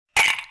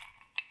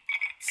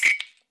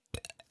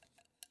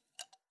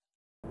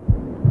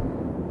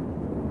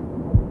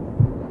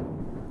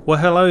Well,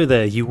 hello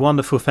there, you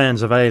wonderful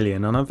fans of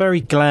Alien, and I'm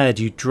very glad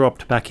you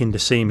dropped back in to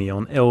see me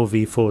on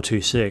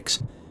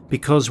LV426,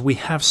 because we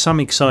have some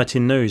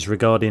exciting news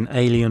regarding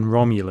Alien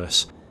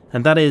Romulus,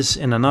 and that is,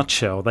 in a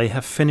nutshell, they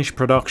have finished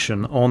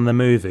production on the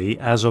movie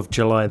as of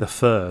July the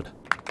 3rd.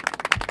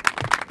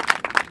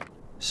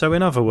 So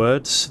in other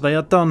words, they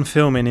are done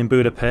filming in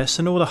Budapest,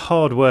 and all the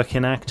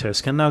hard-working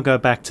actors can now go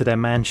back to their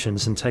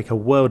mansions and take a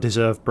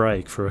well-deserved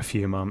break for a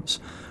few months,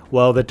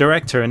 while the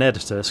director and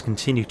editors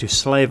continue to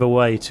slave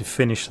away to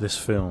finish this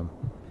film.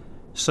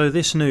 So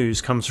this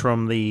news comes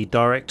from the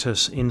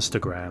director's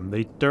Instagram,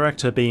 the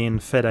director being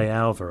Fede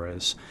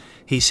Alvarez.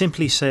 He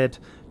simply said,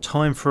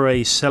 "Time for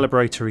a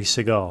celebratory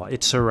cigar,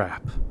 it's a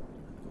wrap."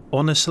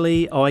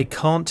 Honestly, I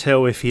can't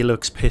tell if he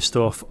looks pissed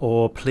off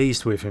or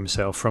pleased with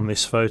himself from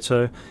this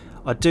photo.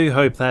 I do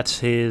hope that's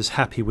his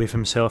happy with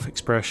himself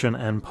expression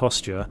and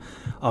posture,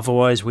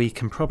 otherwise we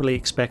can probably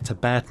expect a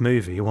bad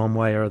movie one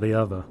way or the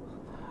other.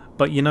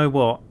 But you know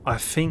what, I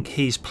think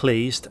he's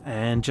pleased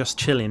and just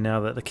chilling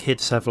now that the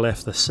kids have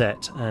left the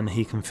set and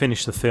he can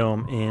finish the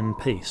film in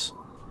peace.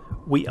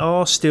 We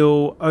are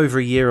still over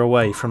a year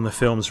away from the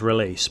film's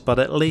release, but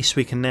at least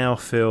we can now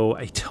feel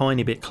a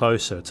tiny bit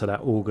closer to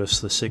that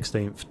August the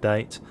 16th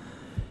date.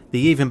 The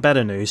even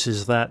better news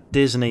is that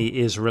Disney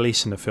is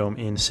releasing the film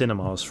in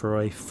cinemas for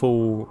a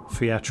full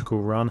theatrical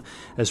run,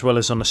 as well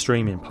as on the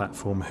streaming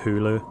platform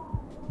Hulu.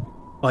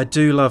 I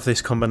do love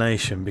this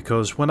combination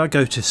because when I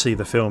go to see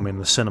the film in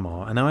the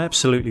cinema, and I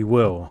absolutely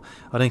will,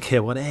 I don't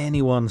care what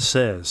anyone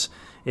says,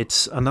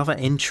 it's another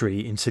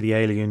entry into the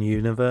Alien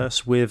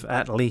universe with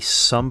at least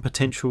some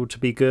potential to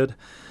be good,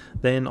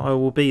 then I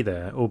will be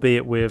there,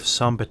 albeit with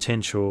some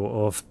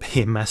potential of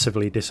being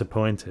massively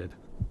disappointed.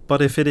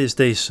 But if it is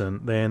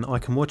decent, then I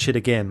can watch it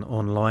again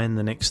online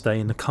the next day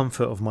in the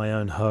comfort of my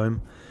own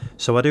home,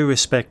 so I do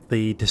respect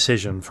the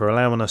decision for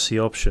allowing us the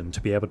option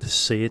to be able to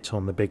see it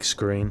on the big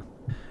screen.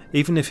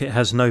 Even if it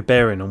has no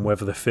bearing on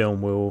whether the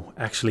film will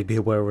actually be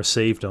well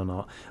received or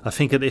not, I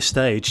think at this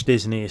stage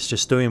Disney is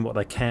just doing what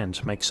they can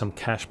to make some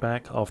cash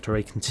back after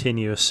a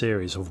continuous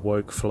series of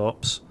woke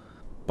flops.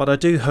 But I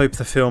do hope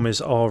the film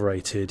is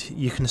R-rated.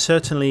 You can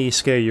certainly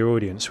scare your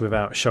audience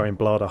without showing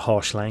blood or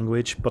harsh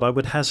language, but I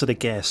would hazard a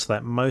guess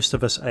that most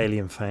of us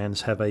Alien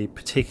fans have a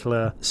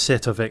particular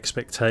set of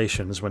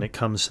expectations when it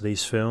comes to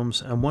these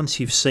films, and once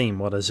you've seen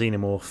what a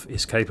xenomorph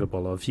is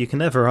capable of, you can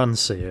never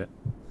unsee it.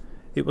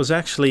 It was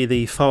actually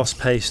the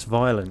fast-paced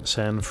violence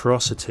and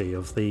ferocity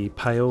of the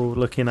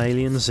pale-looking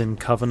aliens in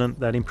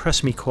Covenant that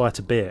impressed me quite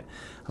a bit,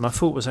 and I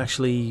thought was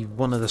actually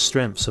one of the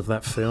strengths of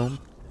that film.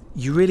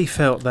 You really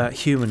felt that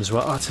humans were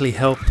utterly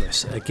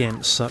helpless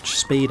against such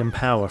speed and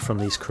power from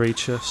these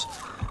creatures.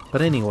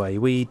 But anyway,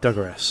 we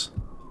digress.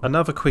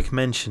 Another quick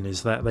mention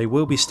is that they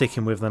will be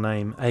sticking with the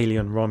name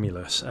Alien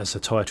Romulus as the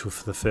title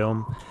for the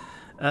film.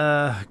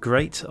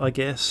 Great, I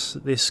guess.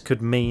 This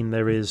could mean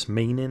there is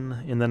meaning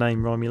in the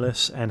name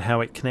Romulus and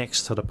how it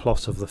connects to the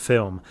plot of the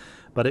film,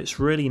 but it's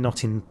really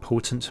not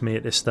important to me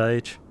at this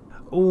stage.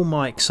 All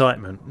my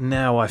excitement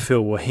now I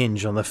feel will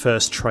hinge on the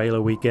first trailer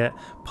we get,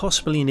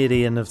 possibly near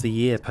the end of the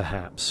year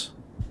perhaps.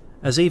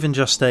 As even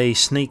just a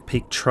sneak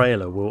peek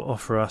trailer will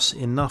offer us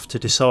enough to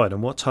decide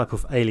on what type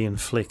of alien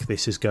flick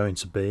this is going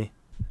to be.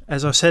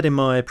 As I said in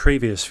my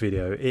previous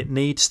video, it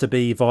needs to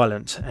be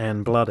violent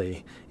and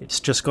bloody. It's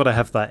just got to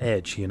have that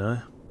edge, you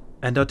know?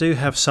 And I do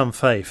have some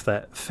faith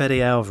that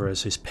Fede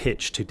Alvarez's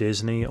pitch to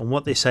Disney on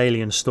what this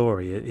alien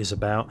story is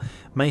about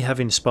may have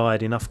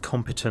inspired enough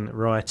competent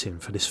writing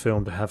for this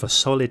film to have a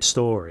solid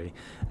story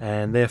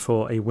and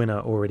therefore a winner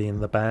already in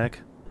the bag.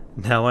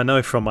 Now, I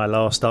know from my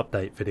last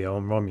update video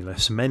on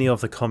Romulus, many of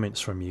the comments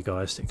from you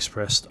guys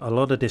expressed a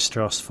lot of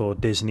distrust for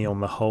Disney on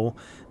the whole,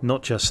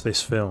 not just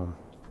this film.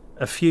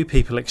 A few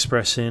people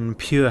expressing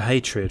pure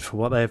hatred for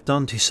what they have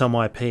done to some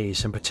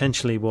IPs and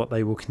potentially what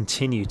they will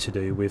continue to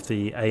do with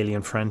the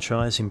Alien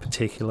franchise in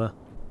particular.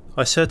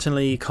 I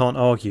certainly can't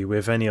argue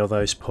with any of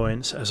those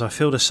points, as I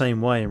feel the same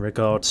way in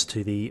regards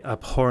to the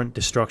abhorrent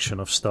destruction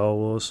of Star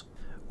Wars.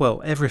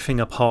 Well, everything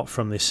apart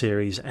from this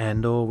series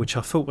Andor, which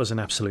I thought was an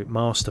absolute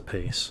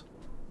masterpiece.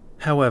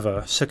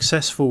 However,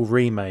 successful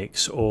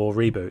remakes or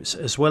reboots,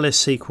 as well as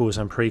sequels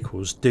and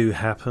prequels, do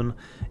happen,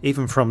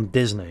 even from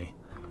Disney.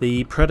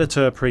 The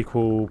Predator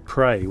prequel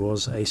Prey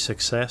was a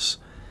success.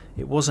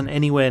 It wasn't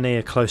anywhere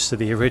near close to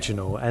the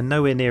original and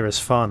nowhere near as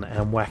fun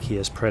and wacky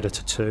as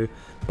Predator 2,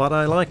 but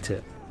I liked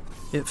it.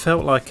 It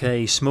felt like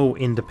a small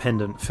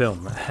independent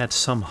film that had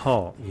some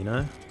heart, you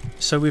know?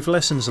 So with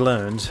lessons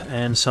learned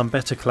and some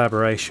better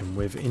collaboration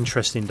with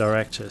interesting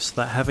directors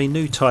that have a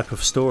new type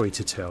of story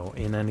to tell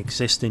in an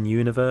existing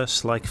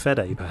universe like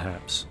Fede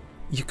perhaps.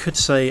 You could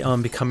say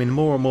I'm becoming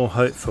more and more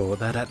hopeful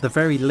that at the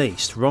very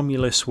least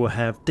Romulus will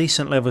have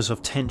decent levels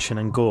of tension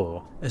and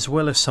gore, as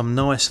well as some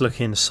nice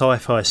looking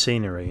sci-fi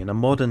scenery and a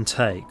modern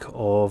take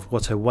of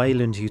what a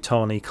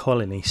Weyland-Yutani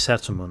colony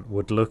settlement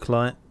would look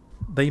like.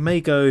 They may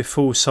go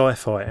full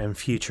sci-fi and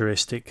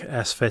futuristic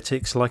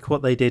aesthetics like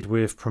what they did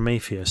with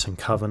Prometheus and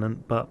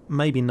Covenant, but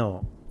maybe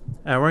not.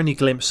 Our only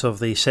glimpse of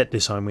the set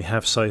design we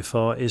have so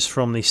far is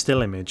from the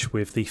still image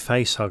with the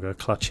facehugger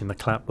clutching the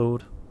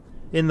clapboard.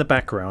 In the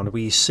background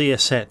we see a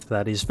set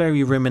that is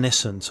very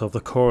reminiscent of the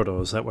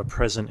corridors that were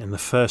present in the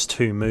first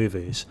two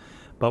movies,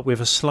 but with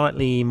a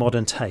slightly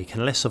modern take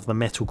and less of the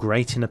metal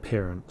grating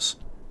appearance.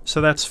 So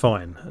that's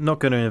fine, I'm not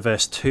going to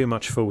invest too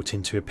much thought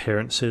into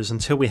appearances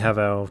until we have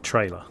our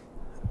trailer.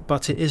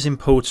 But it is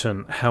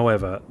important,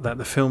 however, that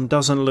the film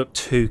doesn't look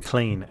too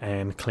clean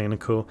and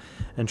clinical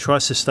and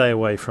tries to stay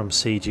away from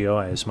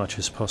CGI as much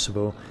as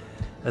possible,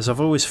 as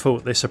I've always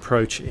thought this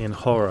approach in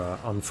horror,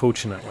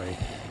 unfortunately,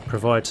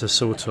 provides a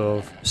sort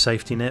of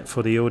safety net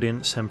for the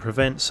audience and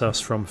prevents us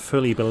from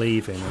fully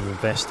believing and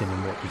investing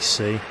in what we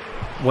see.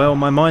 Well,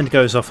 my mind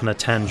goes off on a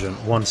tangent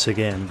once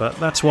again, but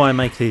that's why I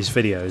make these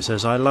videos,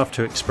 as I love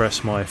to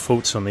express my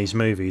thoughts on these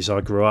movies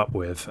I grew up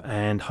with,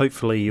 and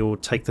hopefully you'll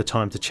take the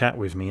time to chat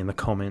with me in the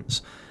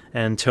comments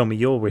and tell me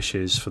your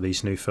wishes for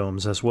these new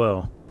films as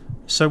well.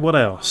 So what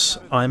else?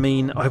 I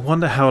mean, I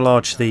wonder how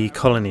large the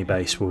colony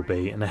base will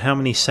be and how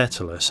many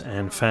settlers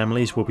and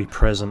families will be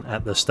present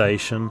at the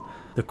station.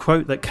 The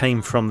quote that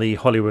came from the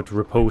Hollywood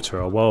Reporter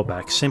a while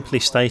back simply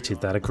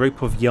stated that a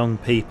group of young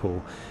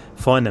people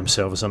find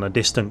themselves on a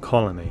distant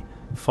colony,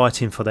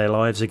 fighting for their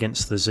lives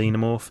against the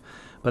xenomorph,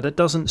 but it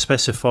doesn't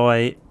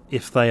specify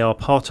if they are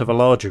part of a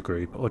larger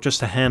group or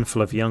just a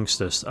handful of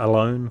youngsters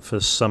alone for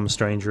some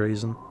strange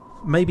reason.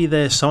 Maybe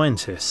they're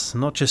scientists,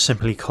 not just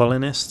simply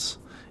colonists.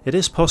 It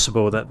is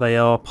possible that they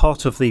are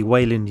part of the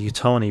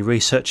Weyland-Yutani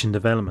research and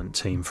development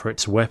team for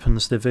its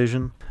weapons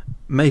division.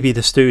 Maybe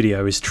the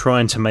studio is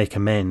trying to make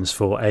amends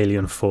for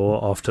Alien 4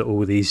 after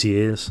all these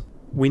years.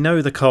 We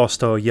know the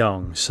cast are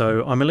young,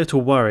 so I'm a little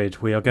worried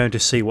we are going to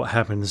see what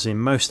happens in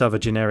most other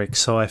generic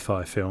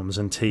sci-fi films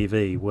and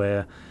TV,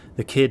 where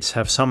the kids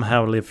have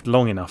somehow lived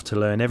long enough to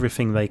learn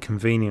everything they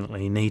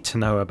conveniently need to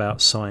know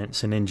about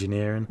science and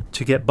engineering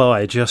to get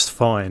by just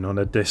fine on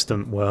a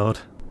distant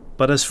world.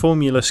 But as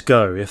formulas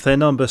go, if their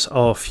numbers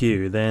are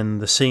few, then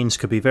the scenes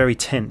could be very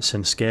tense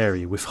and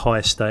scary with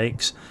high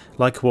stakes,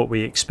 like what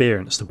we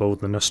experienced aboard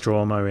the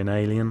Nostromo in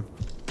Alien.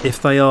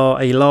 If they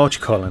are a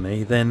large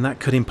colony, then that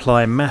could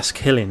imply mass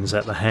killings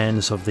at the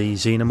hands of the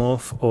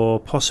xenomorph,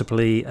 or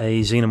possibly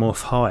a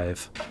xenomorph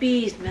hive.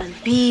 Bees, man,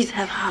 bees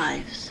have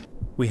hives.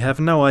 We have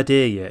no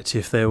idea yet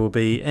if there will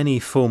be any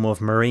form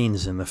of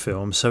marines in the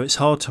film, so it's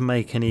hard to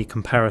make any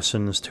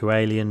comparisons to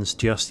Aliens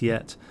just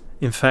yet.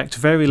 In fact,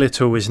 very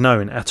little is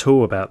known at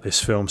all about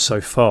this film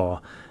so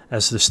far,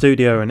 as the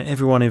studio and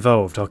everyone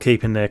involved are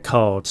keeping their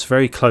cards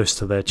very close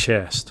to their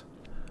chest.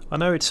 I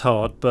know it's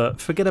hard,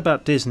 but forget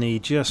about Disney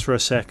just for a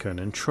second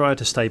and try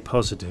to stay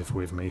positive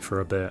with me for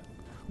a bit.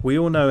 We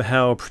all know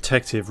how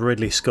protective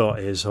Ridley Scott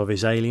is of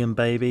his Alien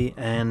baby,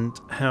 and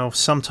how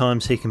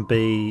sometimes he can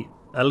be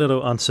a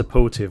little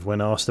unsupportive when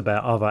asked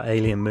about other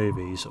Alien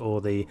movies or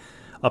the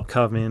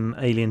upcoming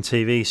Alien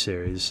TV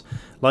series,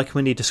 like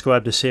when he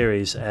described the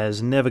series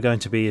as never going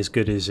to be as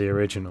good as the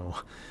original.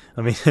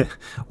 I mean,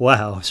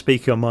 wow,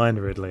 speak your mind,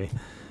 Ridley.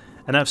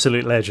 An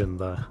absolute legend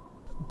though.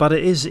 But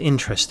it is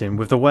interesting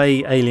with the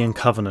way Alien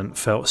Covenant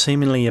felt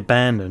seemingly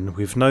abandoned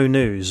with no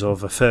news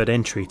of a third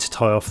entry to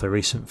tie off the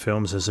recent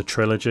films as a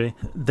trilogy.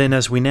 Then,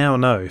 as we now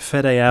know,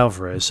 Fede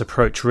Alvarez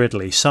approached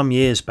Ridley some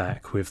years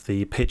back with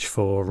the pitch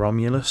for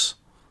Romulus.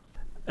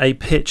 A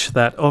pitch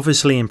that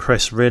obviously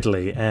impressed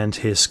Ridley and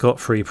his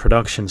Scot-Free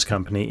Productions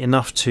company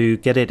enough to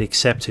get it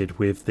accepted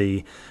with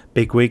the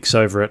bigwigs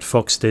over at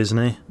Fox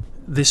Disney.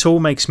 This all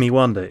makes me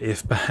wonder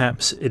if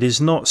perhaps it is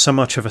not so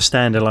much of a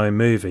standalone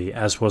movie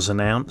as was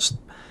announced,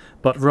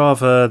 but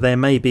rather there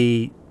may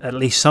be at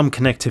least some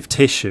connective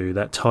tissue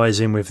that ties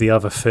in with the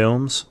other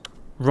films.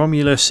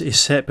 Romulus is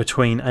set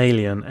between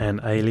Alien and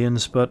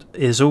Aliens, but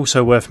is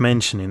also worth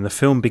mentioning the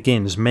film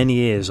begins many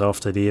years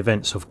after the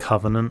events of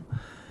Covenant.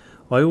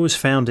 I always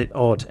found it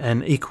odd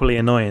and equally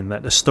annoying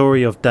that the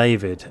story of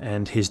David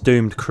and his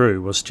doomed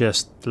crew was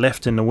just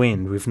left in the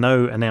wind with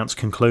no announced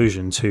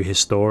conclusion to his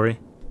story.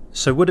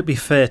 So would it be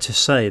fair to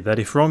say that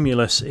if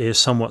Romulus is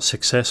somewhat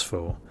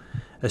successful,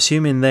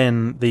 assuming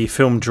then the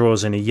film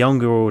draws in a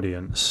younger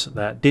audience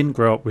that didn't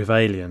grow up with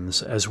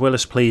Aliens, as well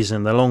as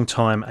pleasing the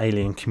long-time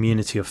Alien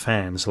community of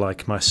fans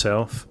like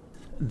myself,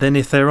 then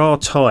if there are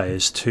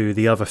ties to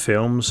the other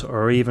films,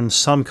 or even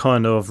some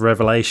kind of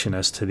revelation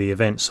as to the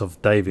events of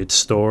David's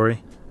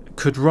story,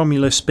 could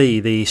Romulus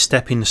be the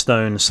stepping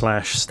stone /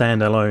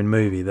 standalone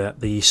movie that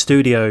the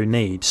studio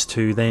needs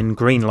to then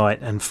greenlight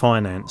and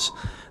finance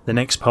the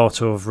next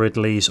part of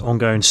Ridley's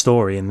ongoing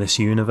story in this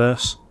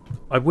universe?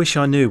 I wish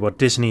I knew what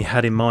Disney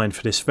had in mind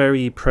for this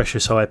very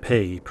precious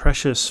IP,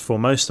 precious for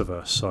most of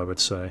us, I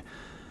would say.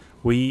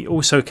 We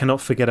also cannot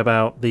forget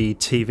about the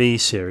TV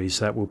series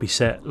that will be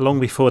set long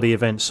before the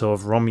events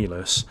of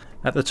Romulus,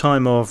 at the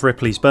time of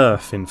Ripley's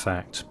birth in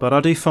fact, but I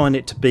do find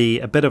it to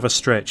be a bit of a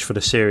stretch for the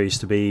series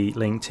to be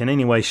linked in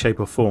any way, shape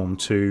or form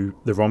to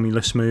the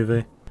Romulus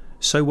movie.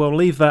 So we'll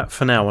leave that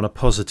for now on a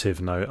positive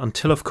note,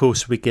 until of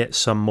course we get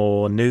some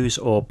more news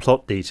or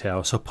plot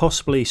details, or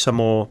possibly some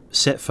more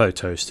set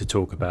photos to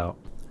talk about.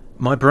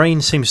 My brain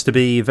seems to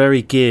be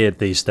very geared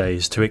these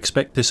days to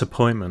expect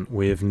disappointment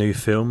with new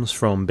films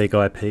from big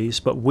IPs,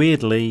 but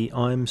weirdly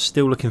I'm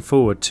still looking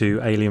forward to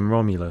Alien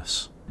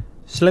Romulus.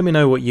 So let me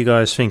know what you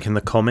guys think in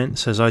the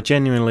comments, as I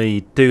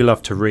genuinely do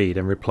love to read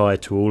and reply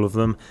to all of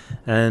them.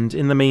 And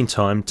in the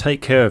meantime,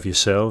 take care of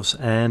yourselves,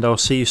 and I'll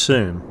see you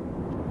soon.